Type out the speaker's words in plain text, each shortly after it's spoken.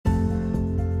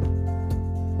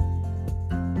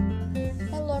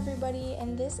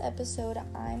this episode,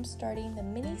 I'm starting the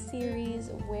mini-series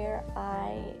where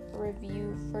I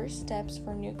review First Steps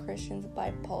for New Christians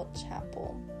by Paul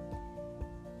Chappell.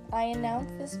 I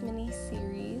announced this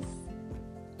mini-series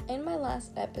in my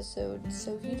last episode,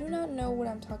 so if you do not know what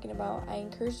I'm talking about, I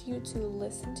encourage you to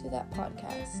listen to that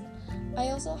podcast. I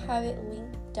also have it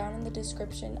linked down in the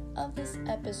description of this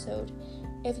episode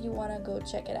if you want to go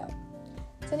check it out.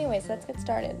 So anyways, let's get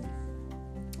started.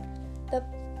 The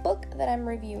book that I'm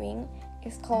reviewing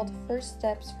is called First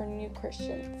Steps for New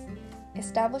Christians,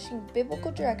 Establishing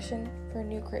Biblical Direction for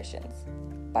New Christians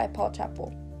by Paul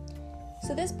Chappell.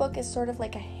 So this book is sort of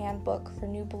like a handbook for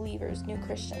new believers, new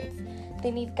Christians. They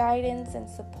need guidance and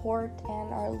support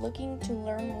and are looking to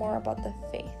learn more about the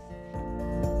faith.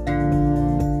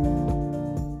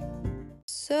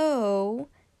 So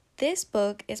this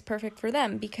book is perfect for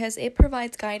them because it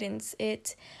provides guidance.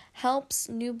 It helps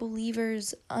new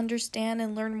believers understand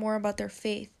and learn more about their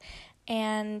faith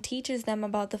and teaches them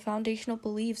about the foundational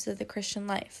beliefs of the Christian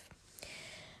life.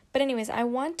 But anyways, I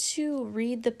want to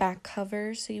read the back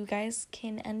cover so you guys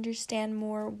can understand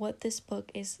more what this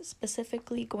book is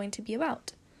specifically going to be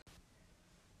about.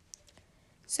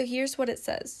 So here's what it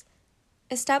says.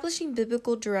 Establishing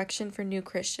Biblical Direction for New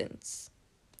Christians.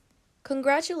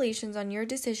 Congratulations on your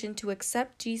decision to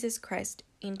accept Jesus Christ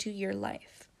into your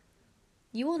life.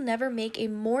 You will never make a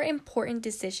more important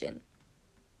decision.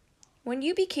 When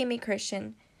you became a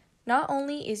Christian, not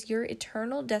only is your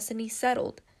eternal destiny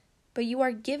settled, but you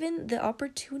are given the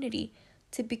opportunity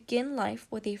to begin life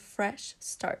with a fresh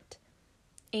start,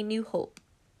 a new hope.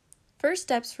 First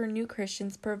Steps for New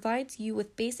Christians provides you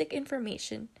with basic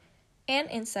information and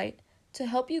insight to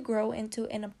help you grow into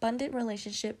an abundant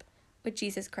relationship with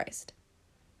Jesus Christ.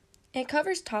 It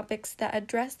covers topics that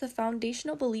address the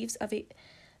foundational beliefs of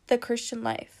the Christian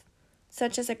life,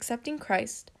 such as accepting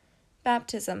Christ,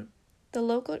 baptism, the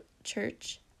local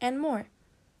church, and more.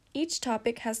 Each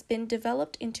topic has been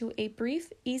developed into a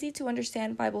brief,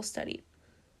 easy-to-understand Bible study.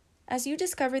 As you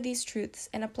discover these truths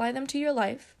and apply them to your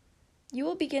life, you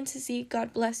will begin to see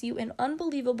God bless you in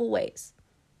unbelievable ways.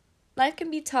 Life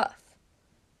can be tough,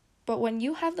 but when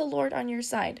you have the Lord on your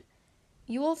side,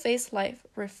 you will face life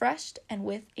refreshed and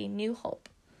with a new hope.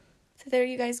 So there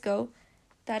you guys go.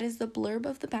 That is the blurb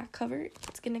of the back cover.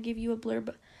 It's going to give you a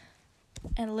blurb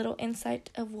and a little insight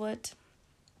of what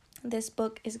this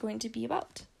book is going to be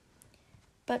about.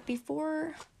 But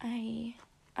before I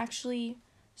actually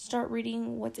start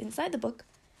reading what's inside the book,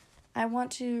 I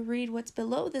want to read what's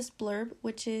below this blurb,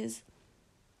 which is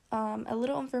a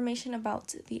little information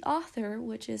about the author,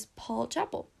 which is Paul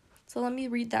Chappell. So let me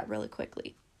read that really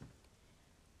quickly.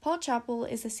 Paul Chappell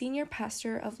is the senior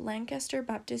pastor of Lancaster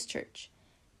Baptist Church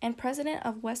and president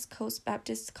of West Coast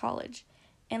Baptist College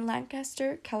in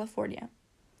Lancaster, California.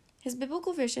 His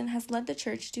biblical vision has led the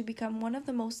church to become one of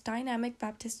the most dynamic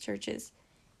Baptist churches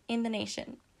in the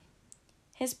nation.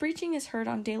 His preaching is heard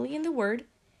on Daily in the Word,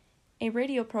 a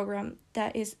radio program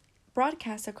that is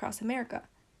broadcast across America.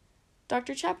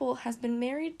 Dr. Chappell has been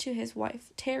married to his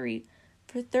wife, Terry,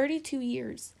 for 32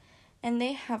 years, and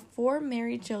they have 4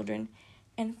 married children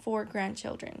and 4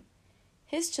 grandchildren.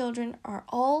 His children are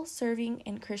all serving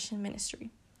in Christian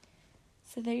ministry.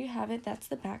 So there you have it. That's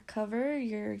the back cover.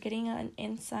 You're getting an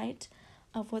insight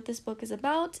of what this book is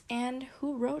about and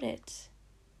who wrote it.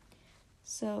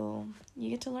 So you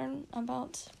get to learn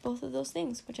about both of those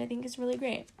things, which I think is really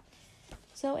great.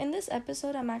 So in this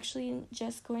episode, I'm actually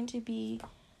just going to be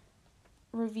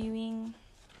reviewing,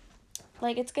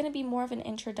 it's going to be more of an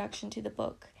introduction to the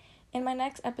book. In my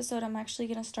next episode, I'm actually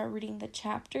going to start reading the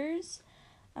chapters.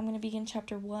 I'm going to begin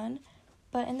chapter 1.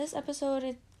 But in this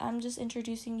episode, I'm just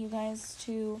introducing you guys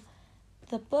to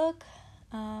the book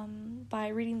by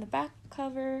reading the back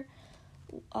cover,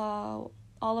 all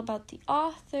about the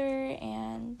author,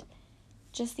 and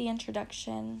just the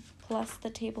introduction, plus the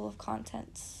table of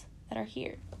contents that are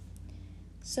here.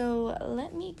 So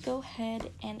let me go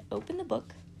ahead and open the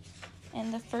book.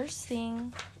 And the first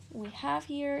thing we have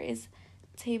here is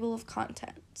table of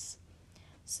contents.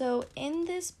 So in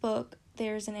this book,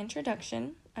 there's an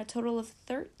introduction, a total of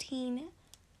 13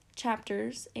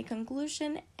 chapters, a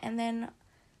conclusion, and then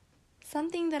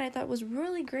something that I thought was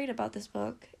really great about this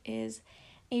book is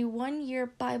a 1-year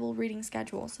Bible reading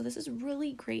schedule. So this is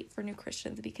really great for new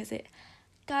Christians because it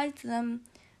guides them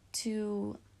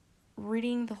to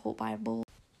reading the whole Bible.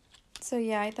 So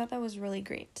yeah, I thought that was really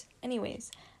great.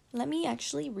 Anyways, let me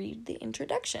actually read the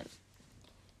introduction.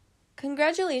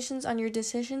 Congratulations on your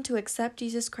decision to accept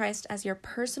Jesus Christ as your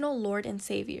personal Lord and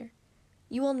Savior.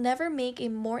 You will never make a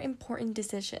more important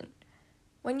decision.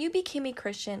 When you became a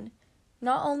Christian,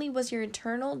 not only was your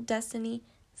eternal destiny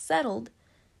settled,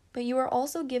 but you are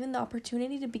also given the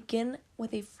opportunity to begin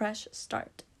with a fresh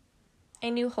start, a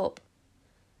new hope.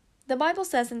 The Bible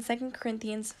says in 2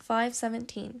 Corinthians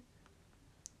 5:17,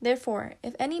 "Therefore,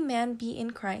 if any man be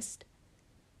in Christ,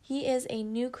 he is a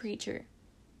new creature.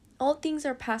 All things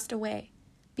are passed away.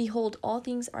 Behold, all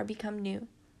things are become new."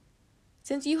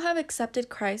 Since you have accepted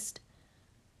Christ,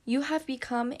 you have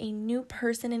become a new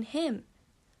person in Him.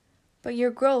 But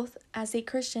your growth as a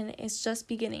Christian is just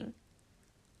beginning.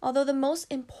 Although the most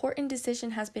important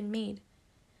decision has been made,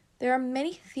 there are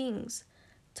many things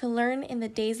to learn in the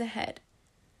days ahead.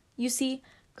 You see,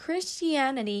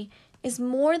 Christianity is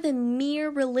more than mere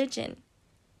religion.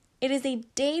 It is a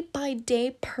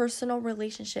day-by-day personal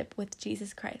relationship with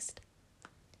Jesus Christ.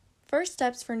 First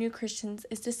Steps for New Christians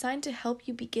is designed to help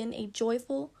you begin a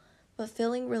joyful,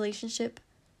 fulfilling relationship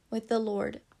with the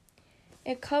Lord.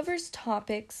 It covers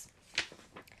topics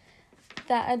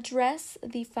that address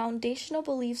the foundational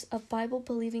beliefs of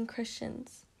Bible-believing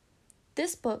Christians.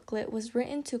 This booklet was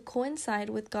written to coincide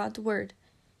with God's Word.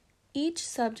 Each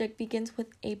subject begins with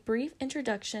a brief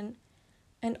introduction,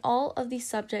 and all of these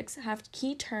subjects have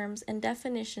key terms and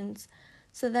definitions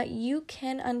so that you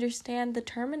can understand the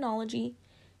terminology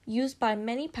used by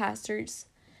many pastors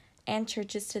and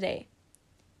churches today.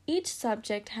 Each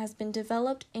subject has been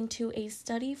developed into a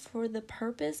study for the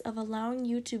purpose of allowing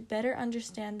you to better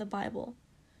understand the Bible.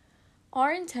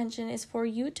 Our intention is for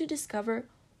you to discover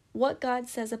what God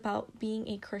says about being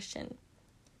a Christian.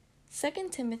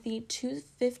 2 Timothy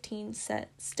 2:15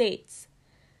 states,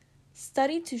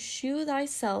 "Study to shew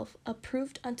thyself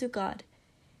approved unto God,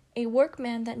 a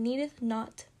workman that needeth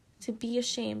not to be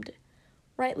ashamed,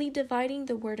 rightly dividing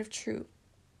the word of truth."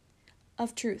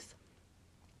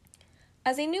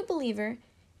 As a new believer,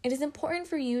 it is important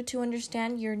for you to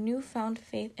understand your newfound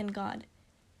faith in God.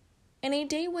 In a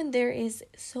day when there is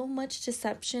so much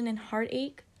deception and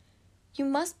heartache, you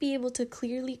must be able to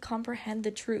clearly comprehend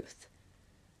the truth.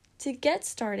 To get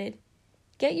started,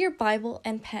 get your Bible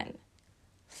and pen,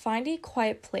 find a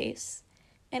quiet place,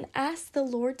 and ask the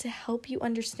Lord to help you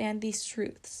understand these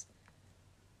truths.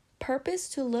 Purpose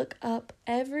to look up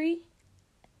every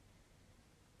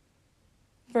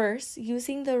verse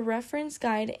using the reference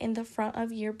guide in the front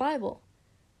of your Bible.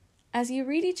 As you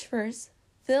read each verse,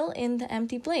 fill in the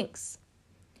empty blanks.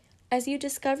 As you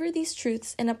discover these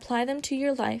truths and apply them to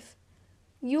your life,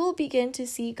 you will begin to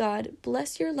see God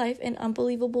bless your life in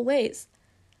unbelievable ways.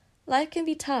 Life can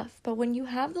be tough, but when you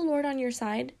have the Lord on your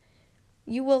side,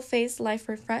 you will face life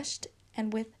refreshed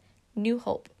and with new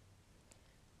hope.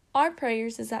 Our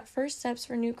prayers is that First Steps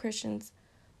for New Christians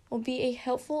will be a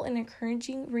helpful and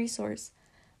encouraging resource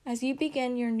as you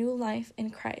begin your new life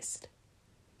in Christ.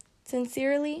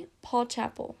 Sincerely, Paul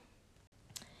Chappell.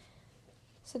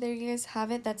 So there you guys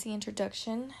have it. That's the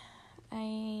introduction.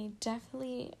 I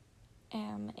definitely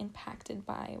am impacted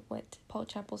by what Paul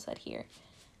Chappell said here.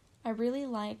 I really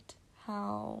liked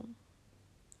how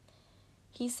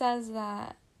he says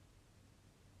that,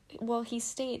 he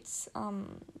states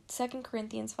 2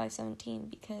 Corinthians 5:17,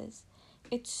 because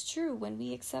it's true, when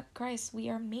we accept Christ, we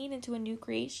are made into a new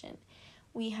creation.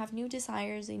 We have new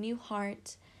desires, a new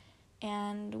heart,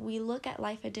 and we look at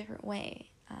life a different way.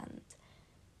 And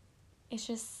it's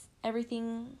just,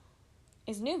 everything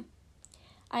is new.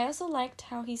 I also liked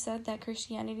how he said that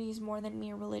Christianity is more than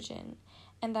mere religion,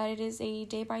 and that it is a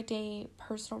day-by-day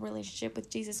personal relationship with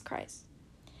Jesus Christ.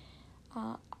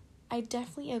 I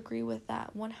definitely agree with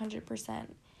that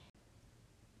 100%.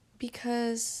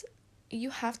 Because you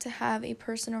have to have a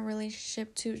personal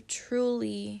relationship to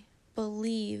truly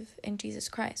believe in Jesus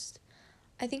Christ.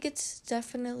 I think it's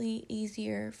definitely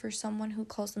easier for someone who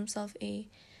calls themselves a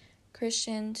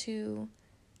Christian to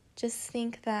just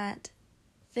think that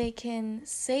they can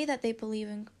say that they believe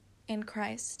in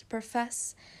Christ,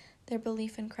 profess their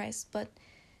belief in Christ, but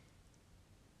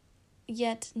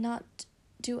yet not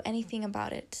do anything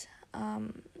about it.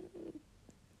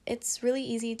 It's really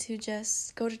easy to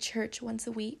just go to church once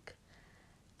a week,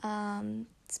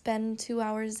 spend 2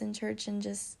 hours in church and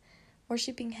just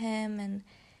worshiping Him and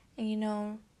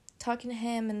talking to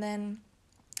Him, and then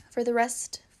for the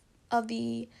rest of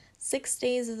the 6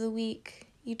 days of the week,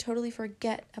 you totally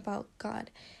forget about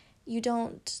God. You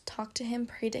don't talk to Him,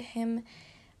 pray to Him.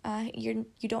 You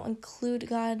don't include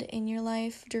God in your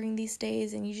life during these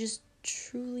days, and you just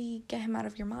truly get Him out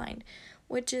of your mind,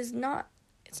 which is not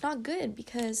good,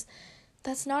 because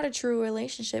that's not a true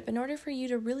relationship. In order for you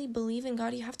to really believe in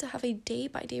God, you have to have a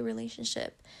day-by-day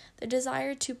relationship. The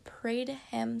desire to pray to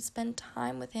Him, spend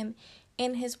time with Him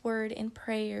in His Word, in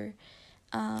prayer.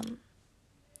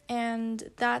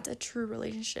 And that's a true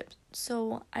relationship.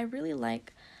 So I really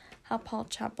like how Paul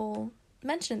Chappell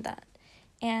mentioned that.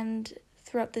 And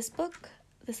throughout this book,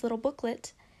 this little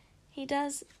booklet, he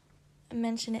does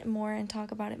mention it more and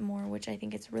talk about it more, which I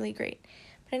think is really great.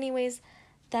 But anyways,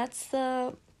 that's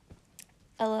the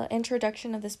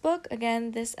introduction of this book.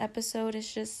 Again, this episode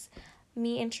is just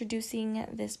me introducing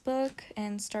this book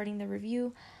and starting the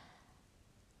review.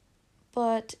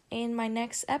 But in my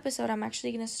next episode, I'm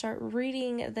actually going to start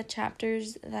reading the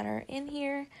chapters that are in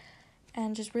here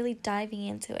and just really diving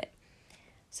into it.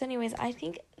 So anyways, I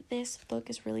think this book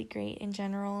is really great in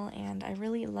general, and I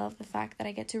really love the fact that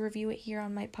I get to review it here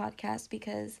on my podcast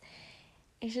because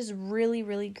it's just really,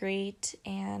 really great,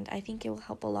 and I think it will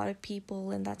help a lot of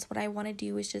people, and that's what I want to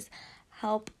do, is just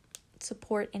help,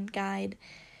 support, and guide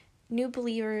new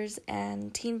believers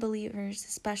and teen believers,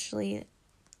 especially,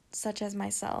 such as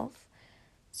myself.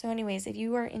 So anyways, if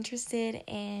you are interested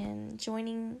in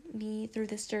joining me through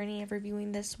this journey of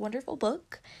reviewing this wonderful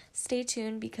book, stay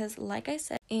tuned, because like I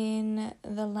said in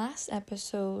the last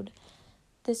episode,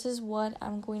 this is what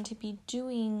I'm going to be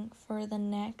doing for the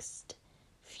next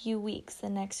few weeks, the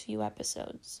next few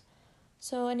episodes.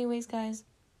 So anyways, guys,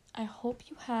 I hope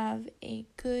you have a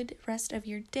good rest of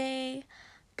your day.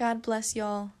 God bless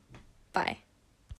y'all. Bye.